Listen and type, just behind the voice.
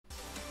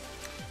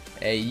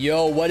Hey,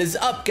 yo, what is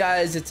up,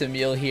 guys? It's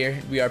Emil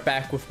here. We are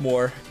back with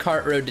more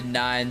Kart Road to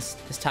 9s.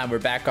 This time we're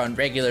back on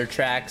regular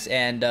tracks,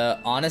 and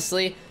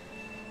honestly,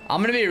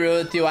 I'm gonna be real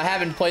with you. I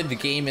haven't played the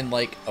game in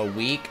like a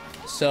week,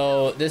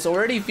 so this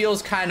already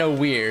feels kind of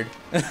weird.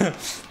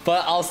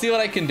 But I'll see what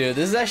I can do.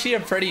 This is actually a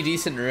pretty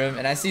decent room,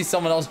 and I see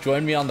someone else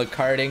join me on the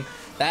karting.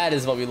 That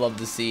is what we love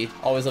to see.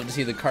 Always love to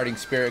see the karting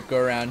spirit go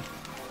around.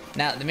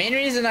 Now, the main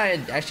reason I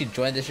actually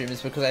joined this room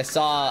is because I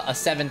saw a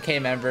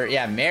 7K member.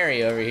 Yeah,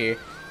 Mary over here.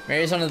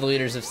 Mary's one of the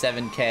leaders of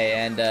 7K,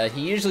 and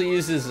he usually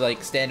uses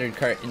like standard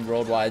kart in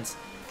worldwides.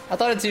 I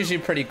thought it's usually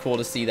pretty cool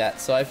to see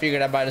that, so I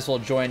figured I might as well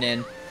join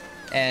in.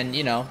 And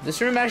you know, this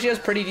room actually has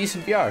pretty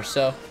decent VR,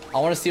 so I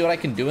want to see what I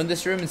can do in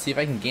this room and see if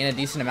I can gain a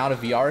decent amount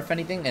of VR, if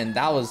anything. And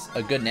that was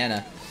a good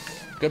nana,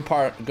 good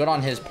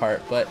on his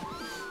part. But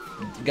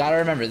you gotta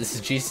remember, this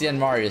is GCN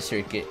Mario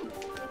circuit.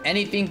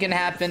 Anything can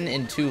happen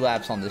in 2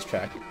 laps on this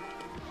track.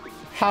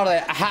 How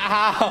did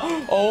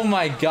how? Oh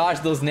my gosh,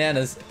 those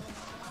nanas.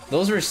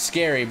 Those were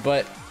scary,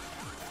 but...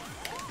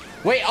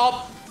 Wait,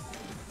 up!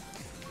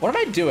 What am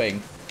I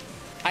doing?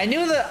 I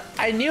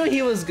knew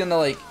he was gonna,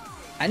 like...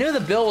 I knew the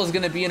bill was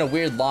gonna be in a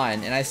weird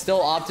line, and I still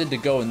opted to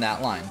go in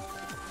that line.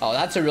 Oh,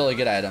 that's a really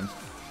good item.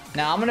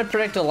 Now, I'm gonna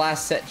predict a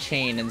last set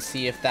chain and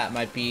see if that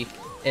might be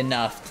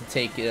enough to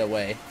take it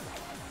away.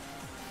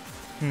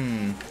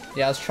 Yeah,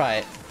 let's try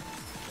it.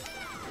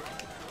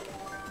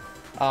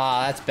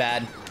 Ah, that's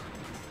bad.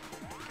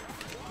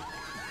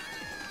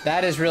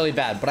 That is really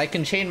bad, but I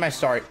can chain my my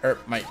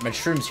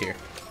shrooms here.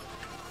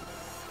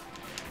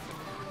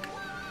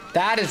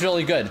 That is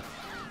really good.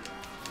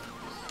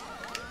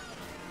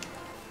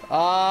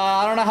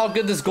 I don't know how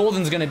good this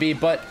golden's gonna be,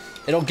 but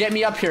it'll get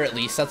me up here at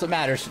least. That's what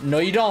matters. No,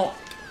 you don't.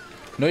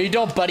 No, you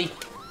don't, buddy.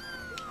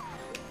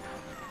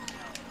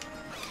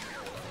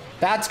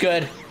 That's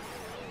good.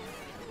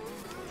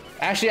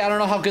 Actually, I don't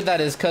know how good that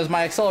is because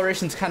my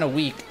acceleration's kind of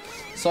weak.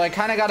 So I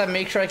kind of got to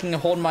make sure I can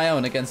hold my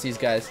own against these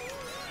guys.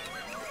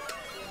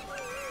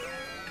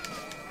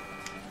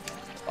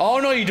 Oh,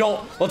 no, you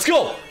don't. Let's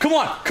go. Come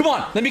on. Come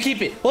on. Let me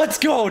keep it. Let's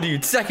go,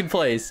 dude. 2nd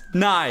place.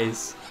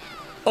 Nice.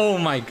 Oh,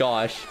 my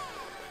gosh.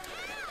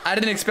 I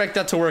didn't expect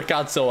that to work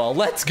out so well.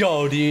 Let's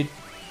go, dude.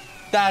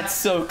 That's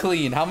so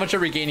clean. How much are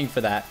we gaining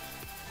for that?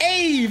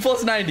 Hey,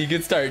 plus 90.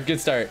 Good start. Good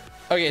start.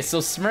 Okay,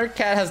 so Smirk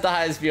Cat has the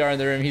highest VR in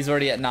the room. He's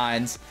already at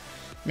 9s.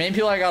 Main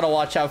people I got to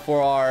watch out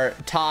for are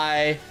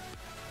Ty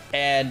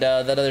and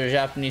that other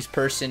Japanese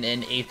person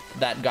in 8th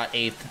that got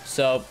 8th.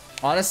 So...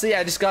 honestly,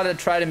 I just gotta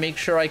try to make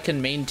sure I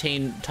can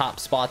maintain top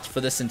spots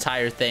for this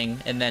entire thing,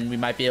 and then we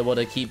might be able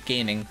to keep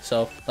gaining.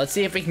 So, let's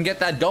see if we can get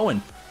that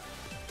going.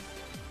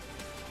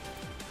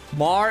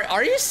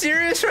 Are you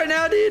serious right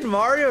now, dude?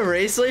 Mario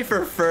Raceway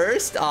for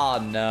 1st?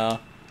 Oh, no.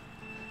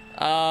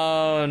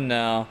 Oh,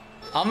 no.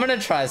 I'm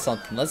gonna try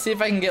something. Let's see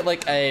if I can get,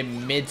 like, a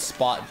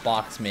mid-spot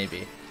box,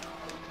 maybe.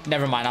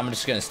 Never mind, I'm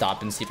just gonna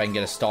stop and see if I can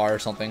get a star or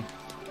something.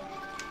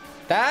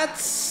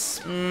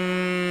 That's...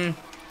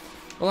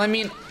 well, I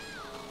mean...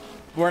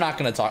 We're not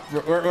gonna talk.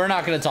 We're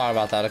not gonna talk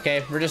about that,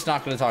 okay? We're just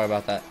not gonna talk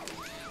about that.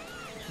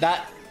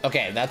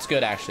 Okay, that's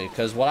good actually,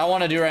 because what I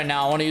want to do right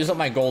now, I want to use up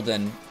my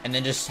golden and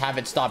then just have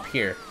it stop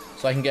here,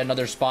 so I can get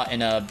another spot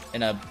in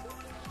a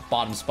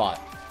bottom spot.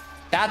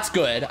 That's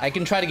good. I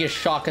can try to get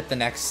shock at the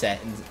next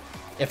set, and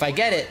if I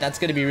get it, that's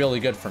gonna be really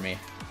good for me.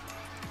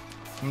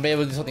 I'm gonna be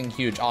able to do something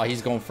huge. Oh,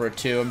 he's going for it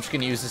too. I'm just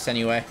gonna use this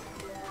anyway.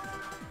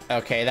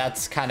 Okay,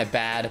 that's kind of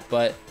bad,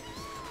 but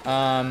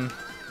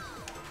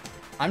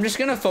I'm just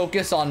gonna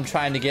focus on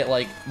trying to get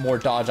like more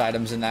dodge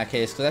items in that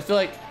case, because I feel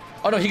like...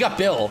 oh no, he got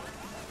Bill.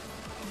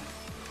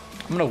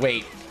 I'm gonna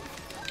wait.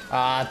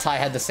 Ty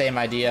had the same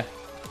idea.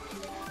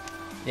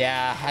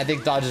 Yeah, I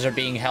think dodges are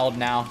being held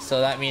now, so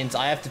that means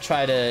I have to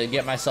try to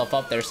get myself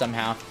up there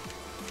somehow.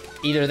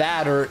 Either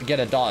that or get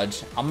a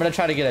dodge. I'm gonna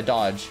try to get a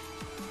dodge,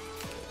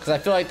 because I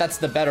feel like that's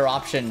the better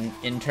option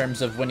in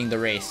terms of winning the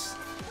race.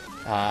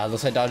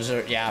 Looks like dodges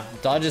are... yeah,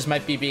 dodges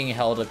might be being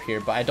held up here,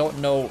 but I don't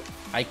know...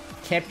 I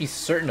can't be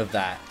certain of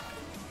that.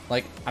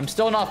 Like, I'm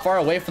still not far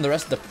away from the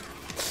rest of the...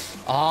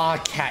 ah,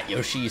 Cat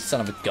Yoshi, you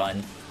son of a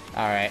gun.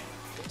 Alright.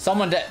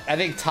 I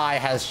think Ty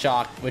has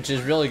shock, which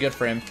is really good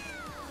for him.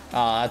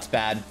 That's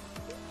bad.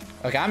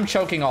 Okay, I'm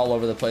choking all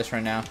over the place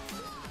right now.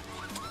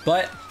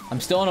 But, I'm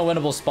still in a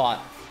winnable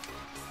spot.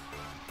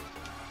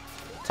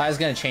 Ty's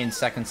gonna change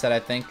 2nd set, I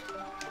think.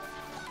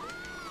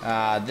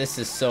 This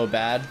is so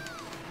bad.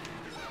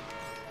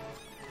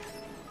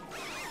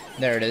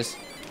 There it is.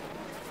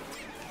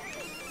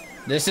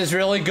 This is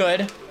really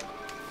good.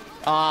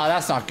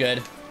 That's not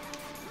good.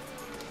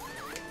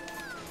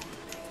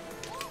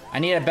 I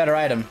need a better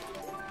item.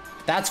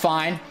 That's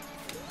fine.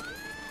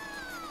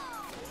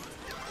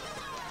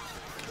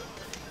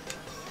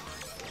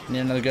 Need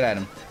another good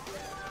item.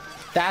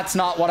 That's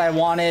not what I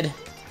wanted.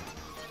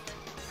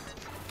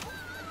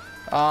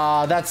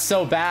 That's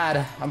so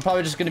bad. I'm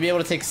probably just gonna be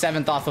able to take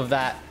 7th off of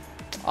that.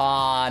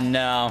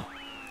 No.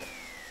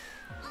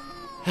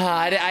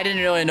 I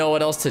didn't really know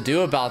what else to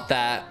do about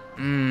that.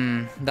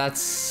 That's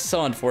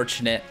so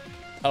unfortunate.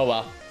 Oh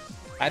well.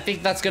 I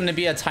think that's going to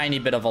be a tiny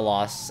bit of a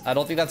loss. I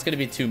don't think that's going to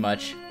be too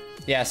much.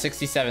 Yeah,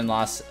 67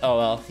 loss. Oh,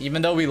 well.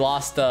 Even though we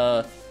lost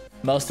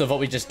most of what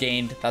we just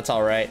gained, that's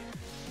all right.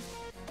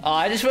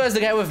 I just realized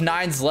the guy with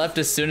 9s left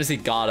as soon as he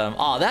got him.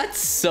 Oh, that's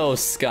so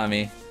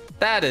scummy.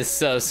 That is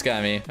so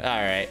scummy. All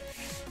right.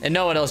 And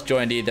no one else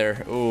joined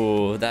either.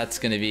 Ooh, that's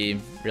going to be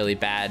really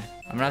bad.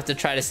 I'm going to have to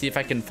try to see if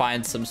I can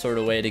find some sort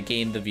of way to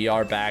gain the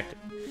VR back.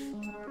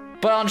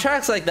 But on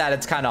tracks like that,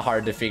 it's kind of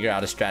hard to figure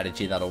out a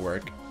strategy that'll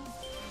work.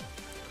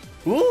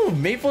 Ooh,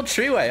 Maple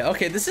Treeway.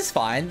 Okay, this is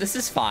fine. This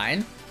is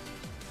fine.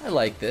 I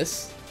like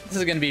this. This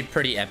is going to be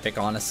pretty epic,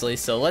 honestly.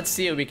 So let's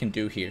see what we can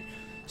do here.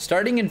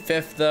 Starting in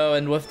 5th, though,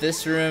 and with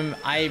this room,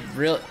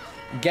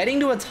 getting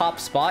to a top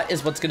spot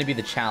is what's going to be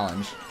the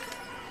challenge.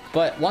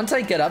 But once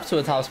I get up to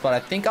a top spot, I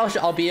think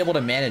I'll be able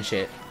to manage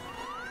it.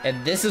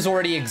 And this is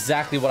already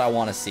exactly what I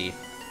want to see.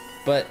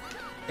 But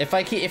if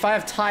I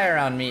have tie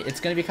around me, it's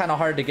going to be kind of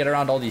hard to get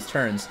around all these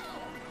turns.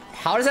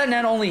 How does that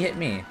net only hit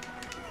me?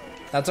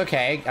 That's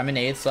okay. I'm in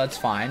 8th, so that's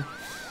fine.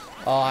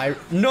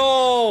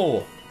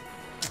 No!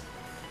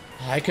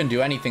 I couldn't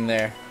do anything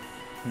there.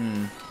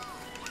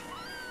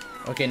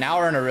 Okay, now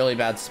we're in a really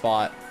bad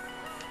spot.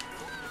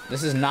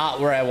 This is not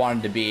where I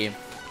wanted to be.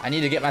 I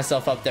need to get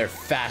myself up there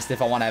fast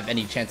if I want to have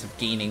any chance of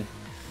gaining.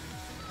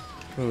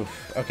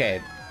 Oof.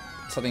 Okay.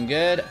 Something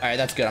good. All right,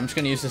 that's good. I'm just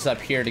going to use this up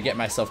here to get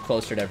myself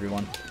closer to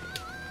everyone.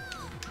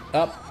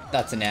 Oh,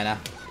 that's a Nana.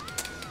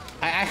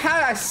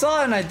 I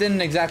saw it and I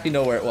didn't exactly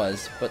know where it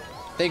was, but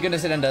thank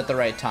goodness it ended at the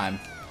right time.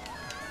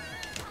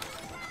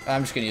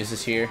 I'm just going to use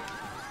this here.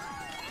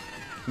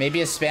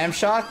 Maybe a spam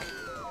shock?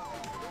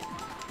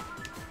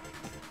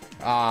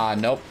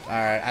 Nope. All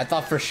right. I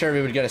thought for sure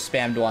we would get a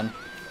spammed one.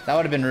 That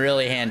would have been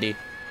really handy.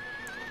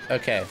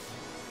 Okay.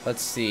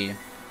 Let's see.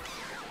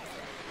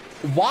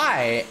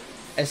 Why?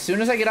 As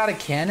soon as I get out of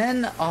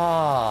cannon?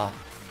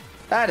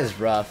 That is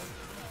rough.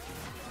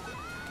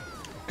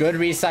 Good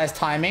resize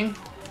timing.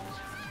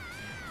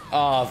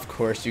 Oh, of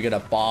course you get a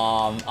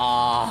bomb.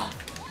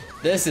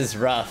 This is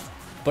rough.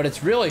 But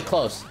it's really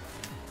close.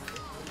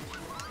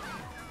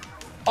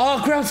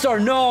 Oh, ground star,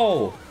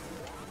 no!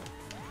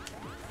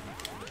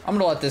 I'm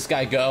gonna let this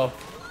guy go.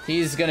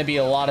 He's gonna be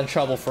a lot of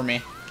trouble for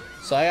me.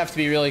 So I have to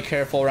be really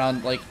careful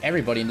around, like,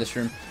 everybody in this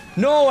room.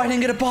 No, I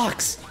didn't get a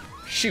box!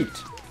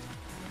 Shoot.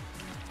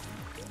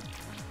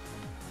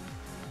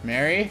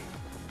 Mary?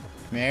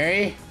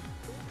 Mary?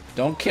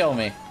 Don't kill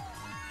me.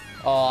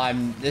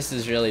 Oh, this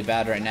is really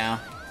bad right now.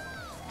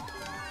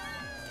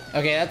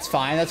 Okay, that's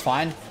fine, that's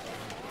fine.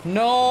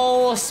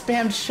 No,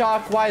 spam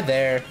shock, why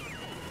there?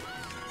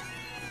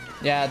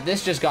 Yeah,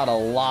 this just got a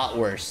lot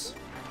worse.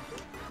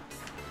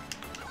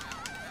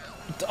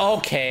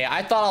 Okay,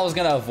 I thought I was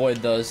gonna avoid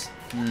those.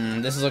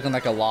 This is looking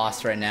like a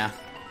loss right now.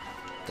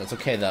 That's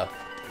okay, though.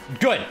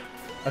 Good!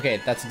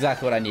 Okay, that's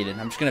exactly what I needed.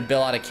 I'm just gonna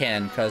bail out a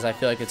cannon, because I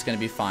feel like it's gonna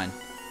be fine.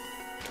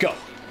 Go!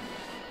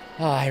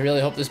 Oh, I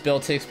really hope this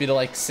build takes me to,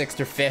 like,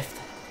 6th or 5th.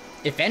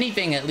 If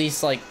anything, at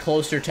least, like,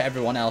 closer to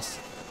everyone else.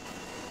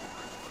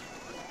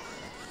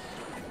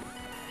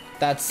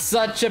 That's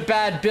such a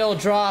bad build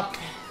drop.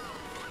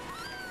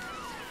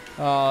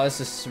 Oh, this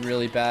is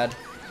really bad.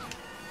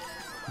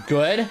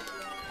 Good.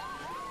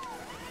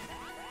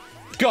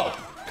 Go.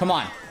 Come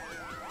on.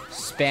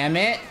 Spam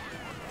it.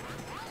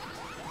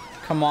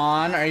 Come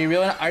on. Are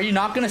you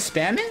not gonna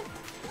spam it?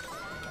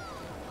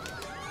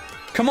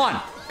 Come on.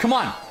 Come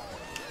on.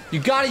 You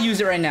gotta use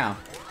it right now.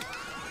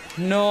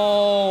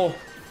 No.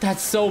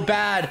 That's so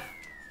bad.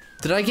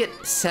 Did I get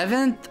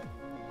 7th?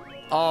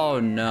 Oh,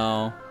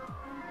 no.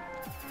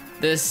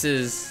 This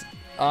is...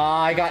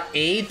 I got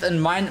 8th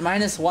and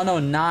minus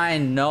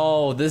 109.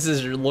 No, this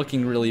is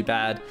looking really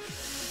bad.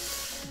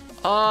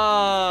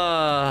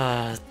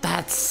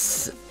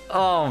 That's...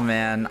 Oh,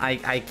 man.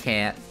 I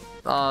can't.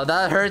 Oh,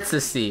 that hurts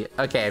to see.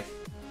 Okay.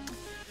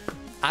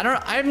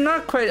 I'm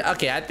not quite...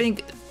 Okay, I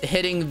think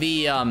hitting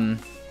the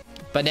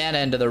banana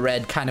into the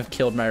red kind of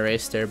killed my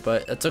race there,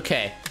 but it's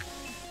okay.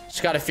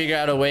 Just got to figure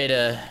out a way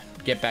to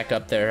get back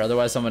up there.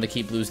 Otherwise, I'm going to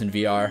keep losing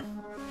VR.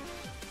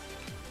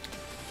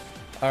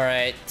 All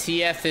right,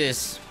 TF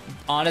is...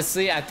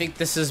 Honestly, I think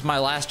this is my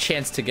last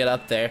chance to get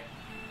up there.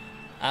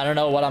 I don't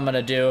know what I'm going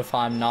to do if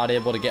I'm not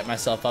able to get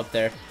myself up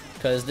there.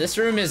 Because this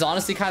room is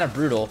honestly kind of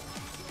brutal.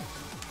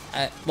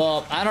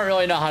 Well, I don't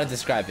really know how to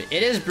describe it.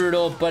 It is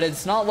brutal, but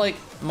it's not like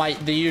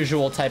the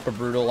usual type of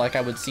brutal like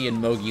I would see in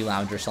Mogi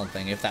Lounge or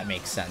something, if that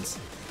makes sense.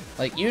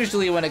 Like,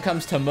 usually when it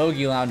comes to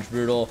Mogi Lounge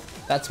brutal,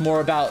 that's more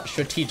about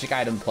strategic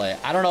item play.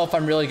 I don't know if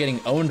I'm really getting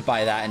owned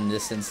by that in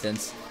this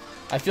instance.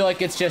 I feel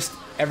like it's just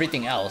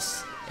everything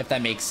else, if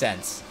that makes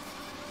sense.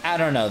 I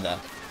don't know, though.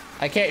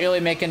 I can't really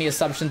make any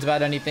assumptions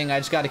about anything. I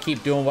just got to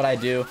keep doing what I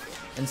do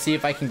and see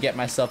if I can get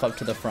myself up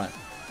to the front.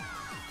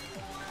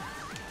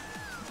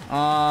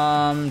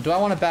 Do I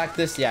want to back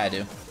this? Yeah, I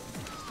do.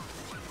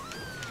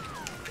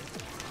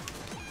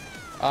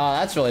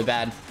 That's really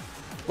bad.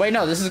 Wait,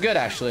 no, this is good,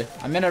 actually.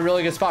 I'm in a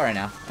really good spot right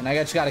now, and I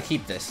just got to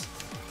keep this.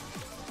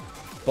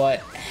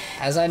 But,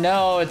 as I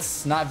know,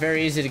 it's not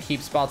very easy to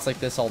keep spots like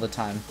this all the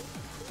time.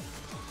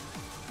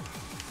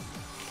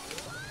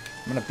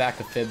 I'm gonna back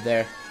a fib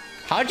there.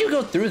 How'd you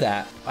go through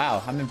that?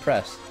 Wow, I'm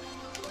impressed.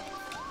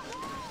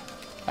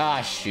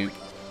 Ah, shoot.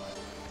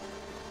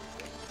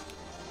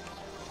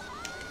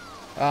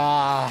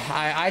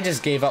 I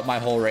just gave up my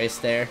whole race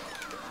there.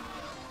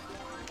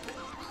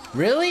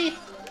 Really?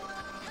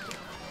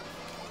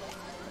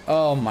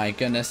 Oh my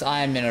goodness, I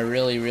am in a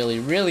really, really,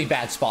 really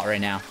bad spot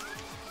right now.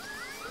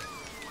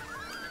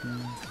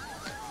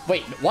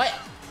 Wait, what?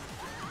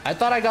 I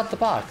thought I got the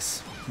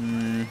box.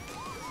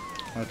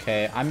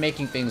 Okay, I'm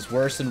making things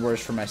worse and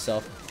worse for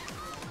myself.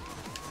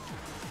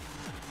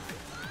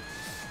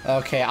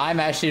 Okay, I'm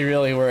actually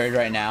really worried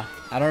right now.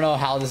 I don't know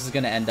how this is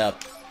gonna end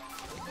up.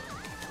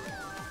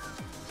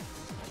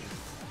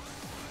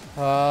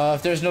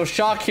 If there's no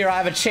shock here, I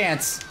have a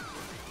chance.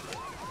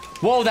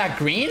 Whoa, that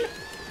green?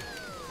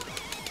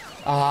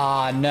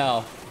 Ah,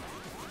 no.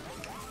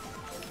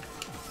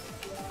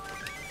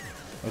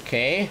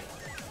 Okay,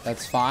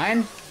 that's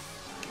fine.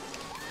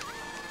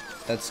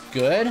 That's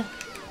good.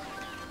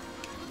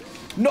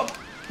 No!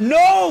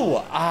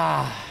 No!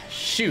 Ah,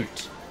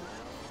 shoot.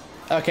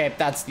 Okay,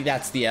 that's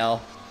the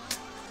L.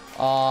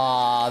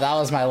 Aw, that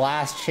was my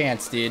last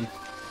chance, dude.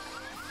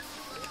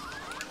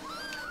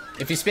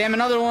 If you spam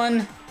another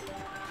one...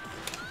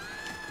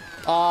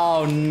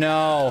 Oh,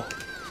 no.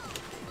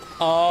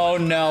 Oh,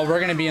 no.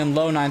 We're gonna be in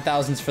low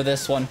 9,000s for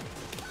this one.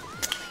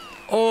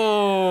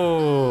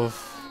 Oh.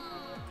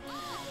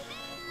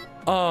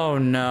 Oh,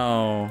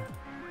 no.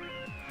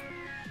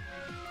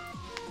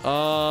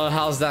 Oh,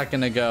 how's that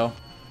gonna go?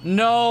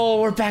 No,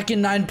 we're back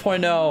in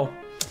 9.0.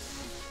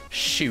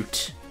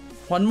 Shoot.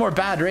 One more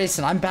bad race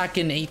and I'm back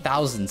in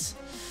 8,000s.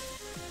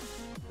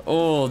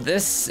 Oh,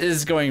 this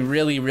is going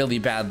really, really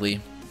badly.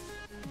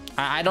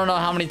 I don't know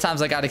how many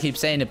times I gotta keep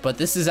saying it, but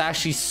this is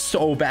actually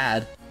so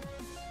bad.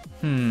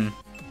 I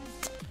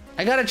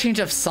gotta change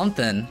up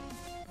something.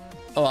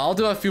 Oh, I'll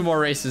do a few more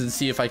races and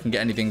see if I can get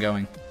anything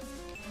going.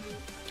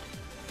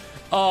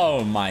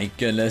 Oh my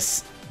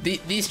goodness.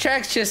 These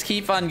tracks just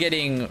keep on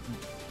getting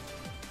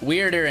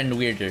weirder and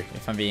weirder,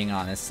 if I'm being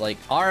honest. Like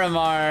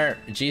RMR,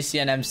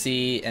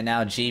 GCNMC, and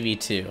now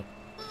GV2.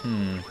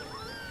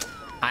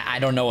 I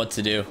don't know what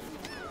to do.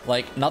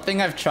 Like,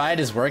 nothing I've tried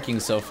is working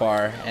so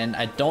far, and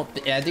I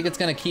think it's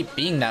gonna keep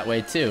being that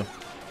way too.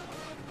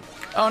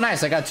 Oh,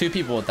 nice, I got 2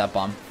 people with that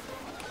bomb.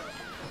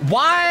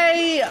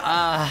 Why?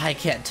 I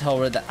can't tell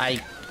where that.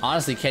 I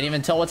honestly can't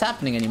even tell what's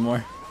happening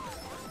anymore.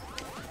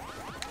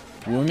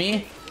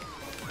 Woomy?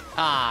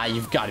 Ah,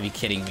 you've got to be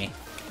kidding me.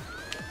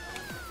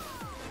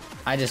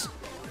 I just...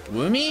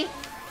 Woomy?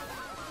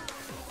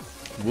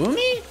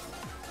 Woomy?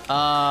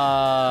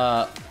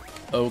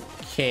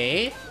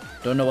 Okay.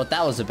 Don't know what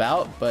that was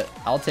about, but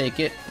I'll take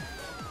it.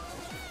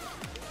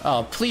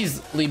 Oh,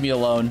 please leave me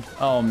alone.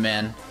 Oh,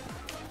 man.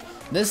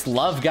 This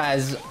love guy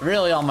is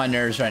really on my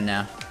nerves right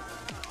now.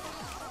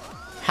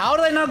 How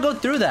did I not go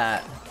through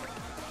that?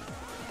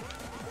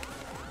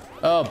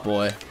 Oh,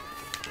 boy.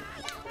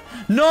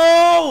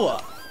 No!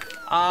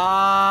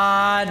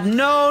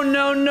 No,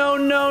 no, no,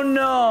 no,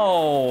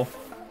 no.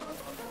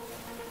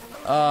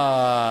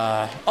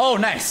 Oh,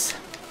 nice.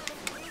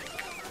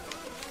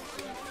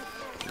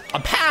 A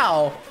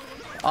pow!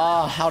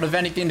 Out of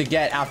anything to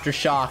get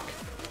aftershock.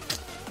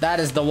 That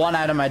is the one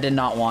item I did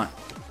not want.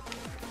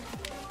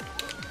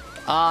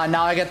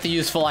 Now I get the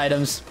useful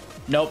items.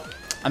 Nope.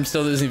 I'm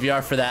still losing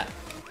VR for that.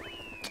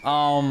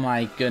 Oh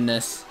my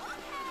goodness.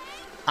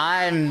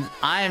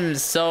 I'm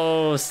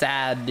so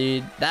sad,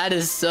 dude. That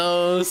is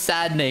so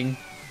saddening.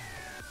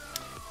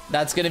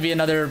 That's gonna be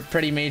another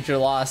pretty major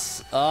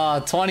loss.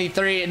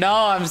 23. No,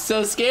 I'm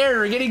so scared.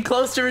 We're getting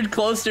closer and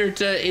closer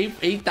to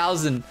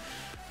 8,000.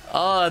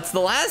 Oh, it's the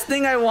last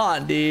thing I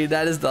want, dude.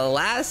 That is the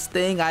last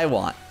thing I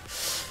want.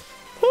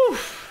 Whew.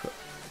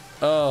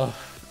 Oh,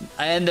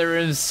 and the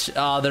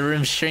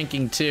room's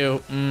shrinking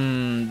too.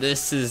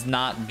 This is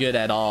not good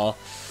at all.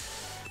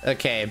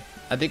 Okay,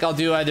 I think I'll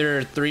do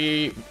either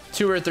 2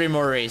 or 3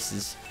 more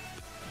races.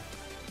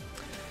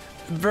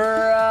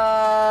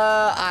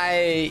 Bruh,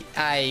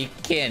 I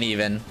can't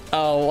even.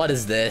 Oh, what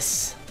is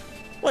this?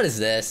 What is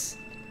this?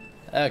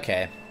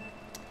 Okay.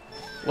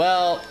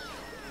 Well,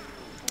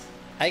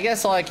 I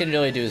guess all I can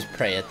really do is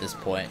pray at this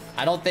point.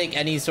 I don't think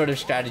any sort of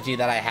strategy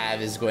that I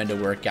have is going to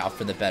work out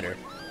for the better.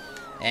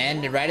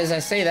 And right as I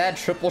say that,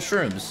 triple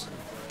shrooms,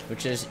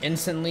 which is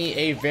instantly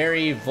a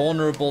very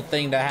vulnerable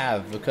thing to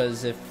have,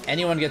 because if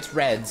anyone gets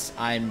reds,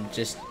 I'm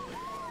just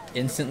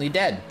instantly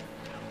dead.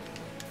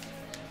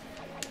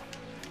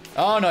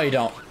 Oh, no, you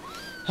don't.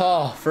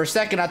 Oh, for a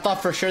second, I thought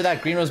for sure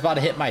that green was about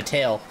to hit my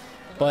tail,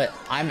 but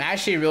I'm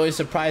actually really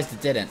surprised it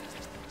didn't.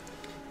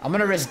 I'm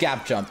gonna risk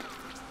gap jump.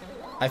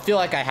 I feel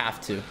like I have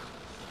to.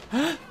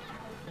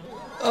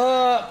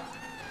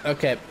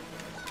 Okay.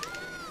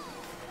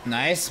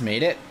 Nice,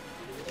 made it.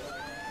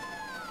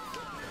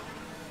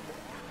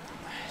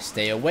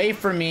 Stay away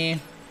from me.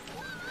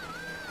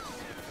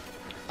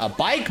 A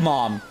bike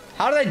mom.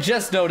 How did I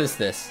just notice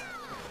this?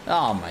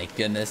 Oh my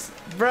goodness.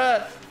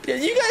 Bruh,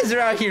 you guys are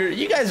out here.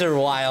 You guys are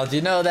wild.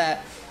 You know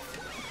that?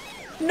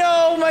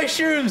 No, my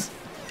shrooms.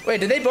 Wait,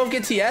 did they both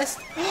get TS'd?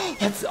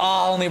 That's,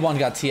 oh, only one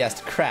got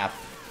TS'd. Crap.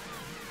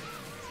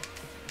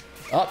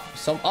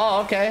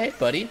 Oh, okay. Hey,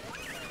 buddy.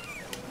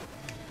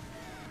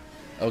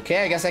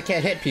 Okay, I guess I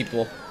can't hit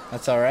people.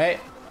 That's all right.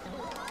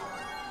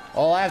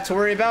 All I have to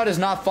worry about is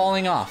not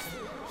falling off.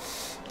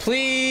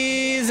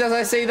 Please, as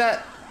I say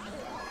that.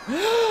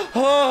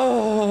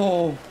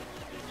 Oh,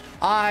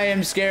 I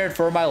am scared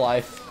for my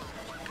life.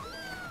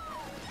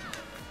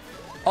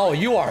 Oh,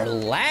 you are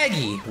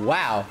laggy.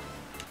 Wow.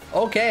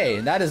 Okay,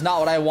 that is not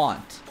what I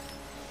want.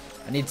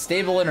 I need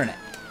stable internet.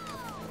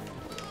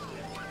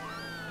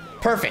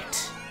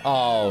 Perfect.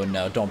 Oh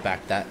no, don't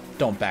back that.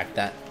 Don't back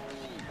that.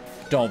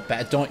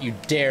 Don't you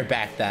dare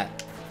back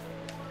that.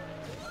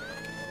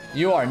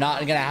 You are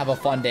not gonna have a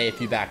fun day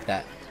if you back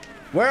that.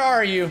 Where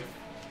are you?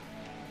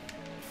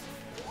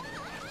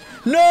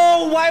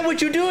 No, why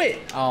would you do it?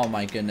 Oh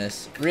my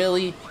goodness,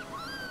 really?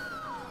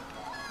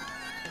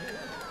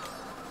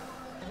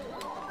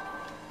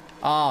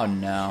 Oh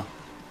no.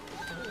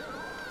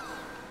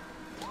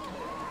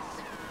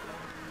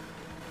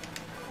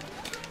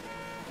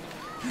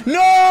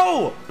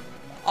 No!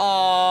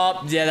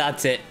 Oh, yeah,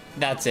 that's it.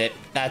 That's it.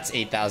 That's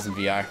 8,000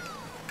 VR.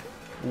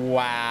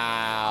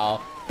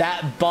 Wow.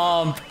 That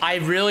bump. I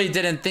really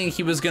didn't think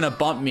he was gonna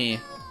bump me.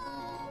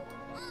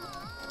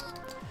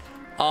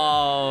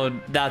 Oh,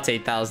 that's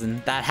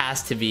 8,000. That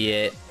has to be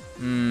it.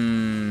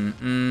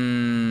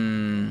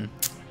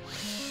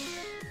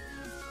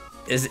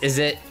 Is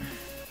it?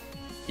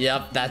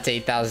 Yep, that's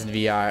 8,000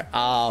 VR.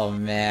 Oh,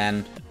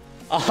 man.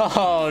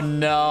 Oh,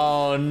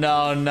 no.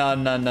 No, no,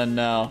 no, no,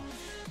 no.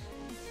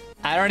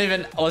 I don't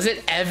even... Was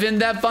it Evan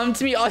that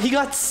bumped me? Oh, he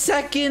got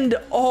second.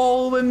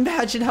 Oh,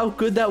 imagine how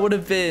good that would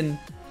have been.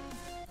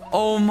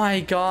 Oh,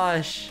 my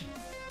gosh.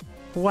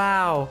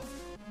 Wow.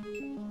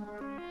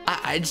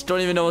 I just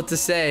don't even know what to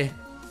say.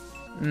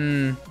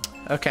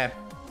 Okay.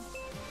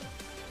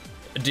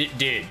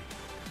 Dude,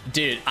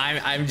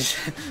 I'm just...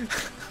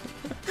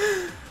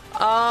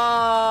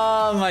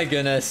 Oh, my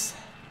goodness.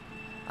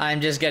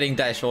 I'm just getting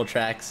dice roll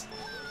tracks.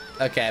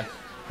 Okay.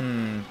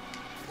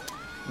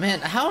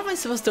 Man, how am I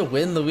supposed to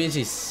win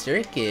Luigi's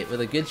Circuit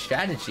with a good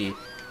strategy?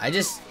 I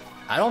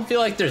don't feel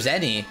like there's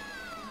any.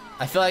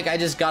 I feel like I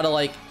just gotta,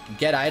 like,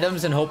 get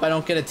items and hope I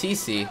don't get a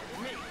TC.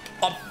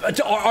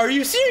 Are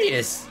you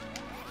serious?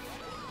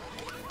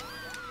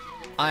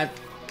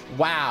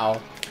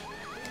 Wow.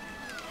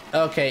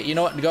 Okay, you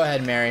know what? Go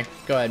ahead, Mary.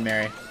 Go ahead,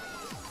 Mary.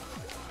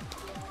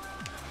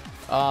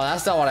 Oh,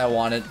 that's not what I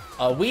wanted.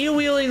 A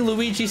wheel-wheeling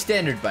Luigi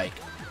standard bike.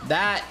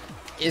 That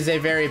is a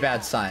very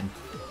bad sign.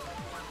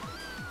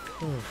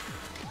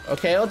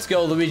 Okay, let's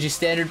go, Luigi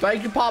standard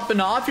bike. You're popping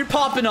off. You're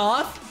popping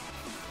off.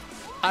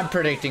 I'm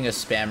predicting a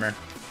spammer.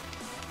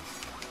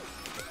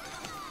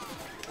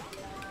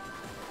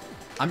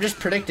 I'm just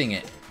predicting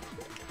it.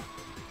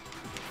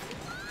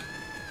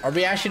 Are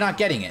we actually not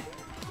getting it?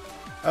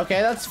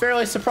 Okay, that's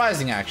fairly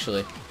surprising,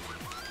 actually.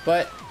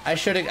 But I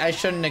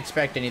shouldn't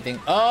expect anything.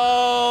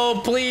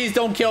 Oh, please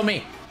don't kill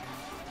me.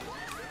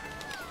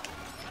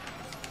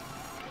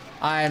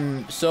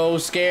 I'm so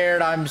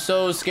scared. I'm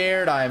so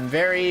scared. I'm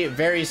very,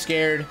 very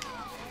scared.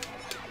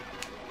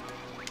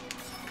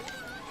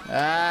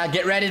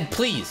 Get ready,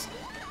 please.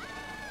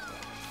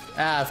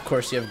 Of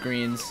course you have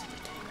greens.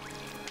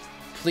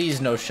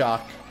 Please, no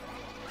shock.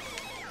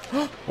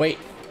 Wait.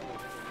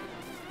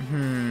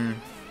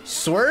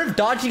 Swerve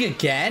dodging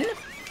again?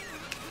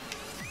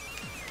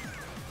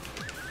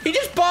 He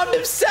just bombed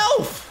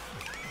himself.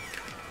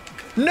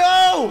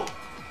 No!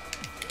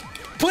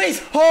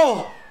 Please!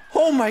 Oh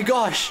my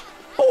gosh!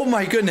 Oh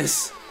my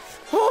goodness!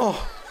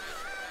 Oh,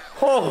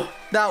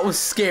 that was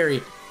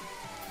scary.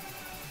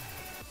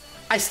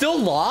 I still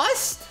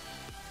lost?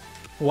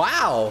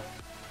 Wow.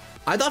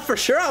 I thought for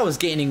sure I was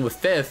gaining with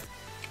 5th.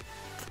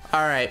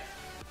 Alright.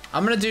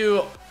 I'm gonna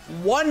do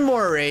one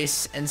more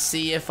race and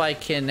see if I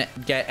can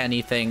get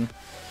anything.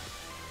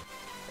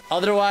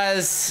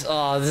 Otherwise,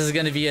 this is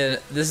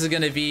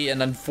gonna be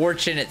an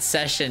unfortunate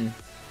session.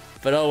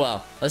 But oh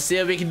well. Let's see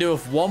what we can do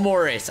with one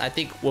more race. I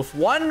think with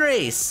one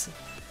race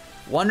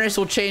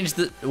will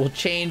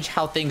change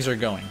how things are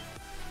going.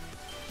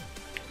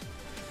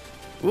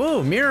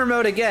 Woo, mirror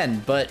mode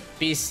again, but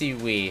BC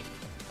Wii.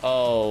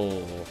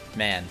 Oh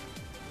man.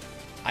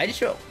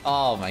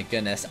 Oh my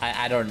goodness.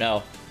 I don't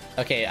know.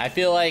 Okay, I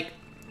feel like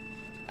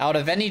out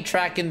of any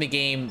track in the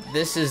game,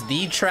 this is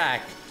the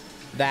track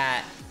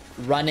that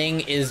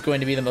running is going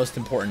to be the most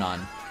important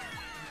on.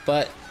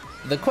 But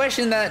the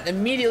question that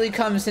immediately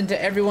comes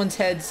into everyone's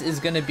heads is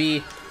going to be,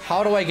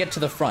 how do I get to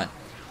the front?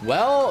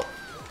 Well,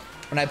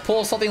 when I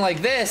pull something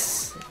like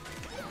this...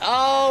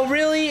 Oh,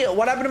 really?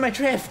 What happened to my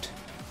drift?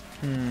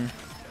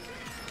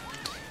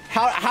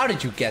 How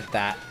did you get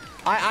that?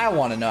 I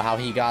want to know how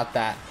he got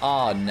that.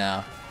 Oh,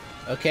 no.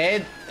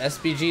 Okay,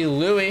 SBG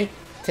Louie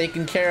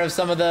taking care of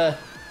some of the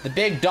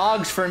big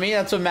dogs for me.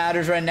 That's what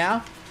matters right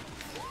now.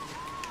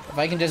 If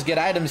I can just get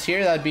items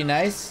here, that'd be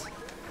nice.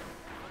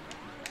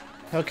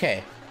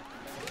 Okay.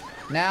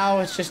 Now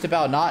it's just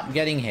about not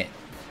getting hit.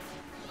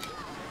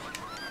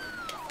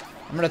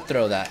 I'm gonna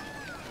throw that.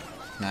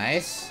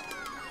 Nice.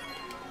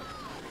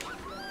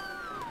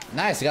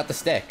 Nice, I got the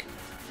stick.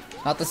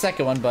 Not the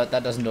second one, but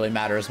that doesn't really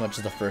matter as much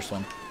as the first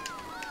one.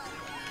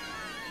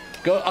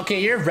 Go. Okay,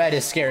 your red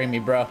is scaring me,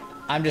 bro.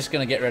 I'm just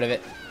gonna get rid of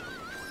it.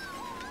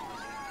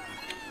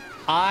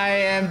 I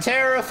am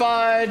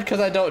terrified because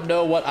I don't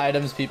know what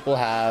items people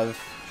have.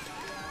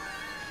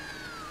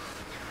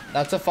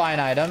 That's a fine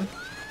item,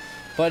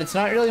 but it's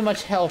not really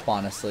much help,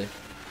 honestly.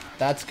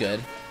 That's good.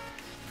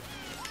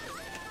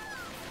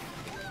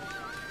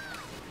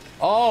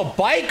 Oh,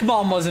 Bike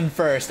Mom was in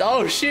first.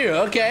 Oh, shoot.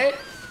 Okay.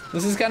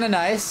 This is kind of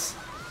nice.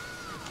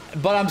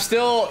 But I'm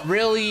still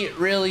really,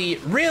 really,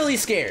 really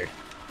scared.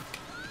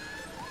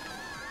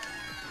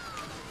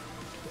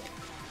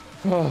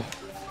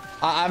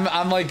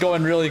 I'm like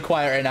going really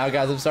quiet right now,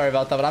 guys. I'm sorry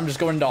about that, but I'm just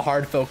going into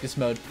hard focus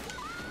mode.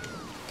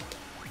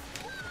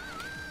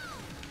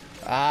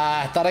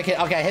 I thought I could.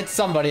 Okay, I hit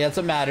somebody. That's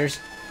what matters.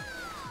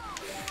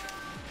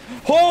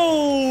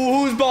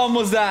 Oh, whose bomb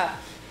was that?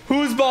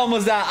 Whose bomb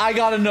was that? I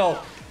gotta know.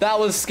 That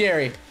was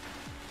scary.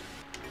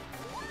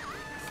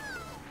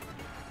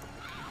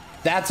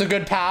 That's a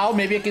good POW.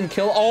 Maybe I can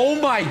kill. Oh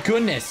my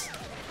goodness.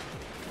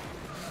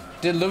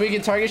 Did Louis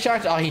get target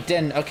shocked? Oh, he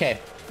didn't. Okay.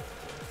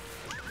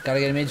 Gotta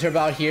get a major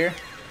about here.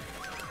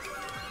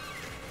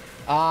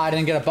 Ah, I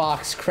didn't get a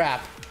box.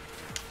 Crap.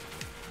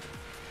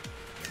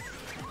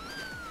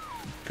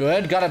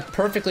 Good. Got a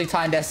perfectly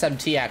timed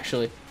SMT,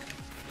 actually.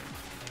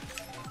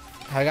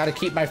 I gotta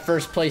keep my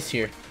first place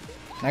here.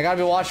 And I gotta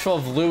be watchful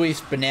of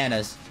Louis'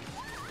 bananas.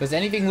 Because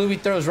anything Louis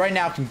throws right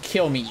now can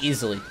kill me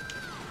easily.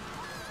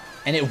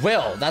 And it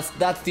will. That's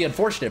the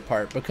unfortunate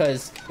part.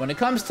 Because when it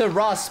comes to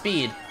raw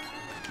speed,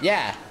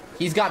 yeah,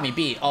 he's got me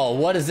beat. Oh,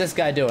 what is this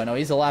guy doing? Oh,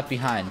 he's a lap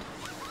behind.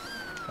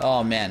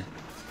 Oh, man.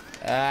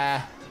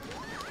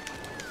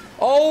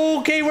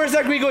 Okay, where's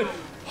that green going?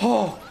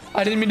 Oh,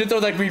 I didn't mean to throw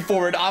that green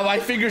forward. My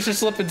fingers are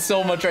slipping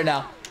so much right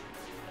now.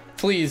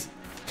 Please,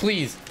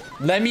 please,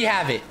 let me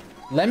have it.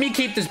 Let me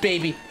keep this,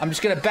 baby. I'm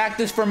just gonna back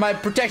this for my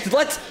protection.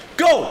 Let's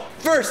go!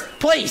 First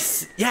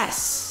place!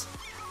 Yes!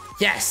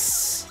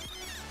 Yes!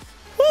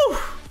 Woo!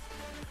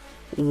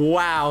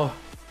 Wow.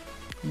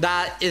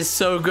 That is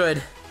so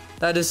good.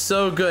 That is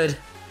so good.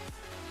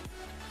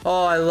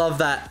 Oh, I love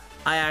that.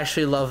 I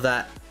actually love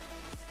that.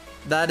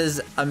 That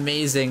is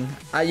amazing.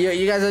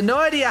 You guys have no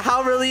idea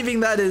how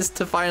relieving that is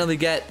to finally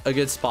get a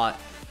good spot.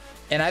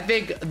 And I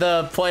think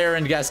the player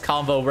and guest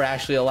combo were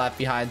actually a lap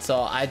behind,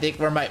 so I think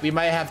we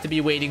might have to be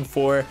waiting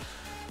for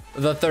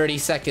the 30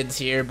 seconds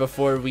here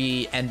before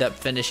we end up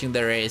finishing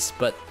the race.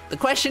 But the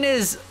question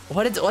is,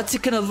 what's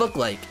it gonna look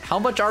like? How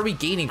much are we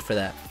gaining for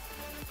that?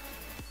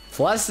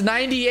 Plus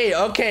 98.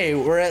 Okay,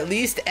 we're at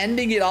least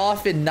ending it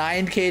off in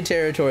 9K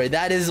territory.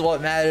 That is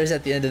what matters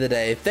at the end of the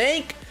day.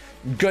 Thank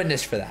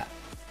goodness for that.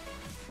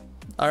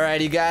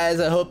 Alrighty, guys,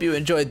 I hope you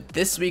enjoyed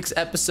this week's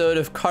episode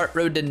of Kart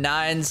Road to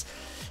 9s.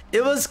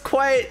 It was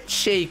quite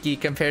shaky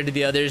compared to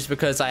the others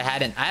because I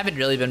haven't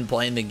really been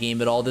playing the game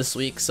at all this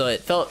week, so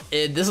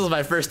this was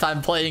my first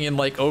time playing in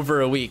like over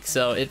a week,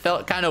 so it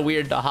felt kind of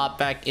weird to hop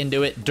back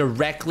into it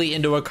directly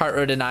into a Kart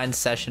Road to 9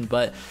 session.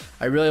 But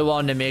I really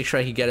wanted to make sure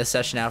I could get a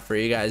session out for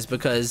you guys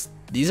because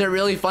these are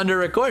really fun to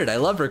record. I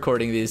love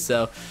recording these.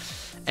 So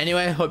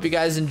anyway, hope you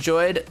guys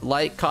enjoyed.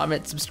 Like,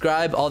 comment,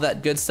 subscribe, all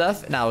that good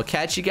stuff, and I will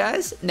catch you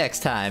guys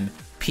next time.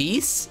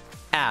 Peace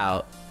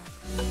out.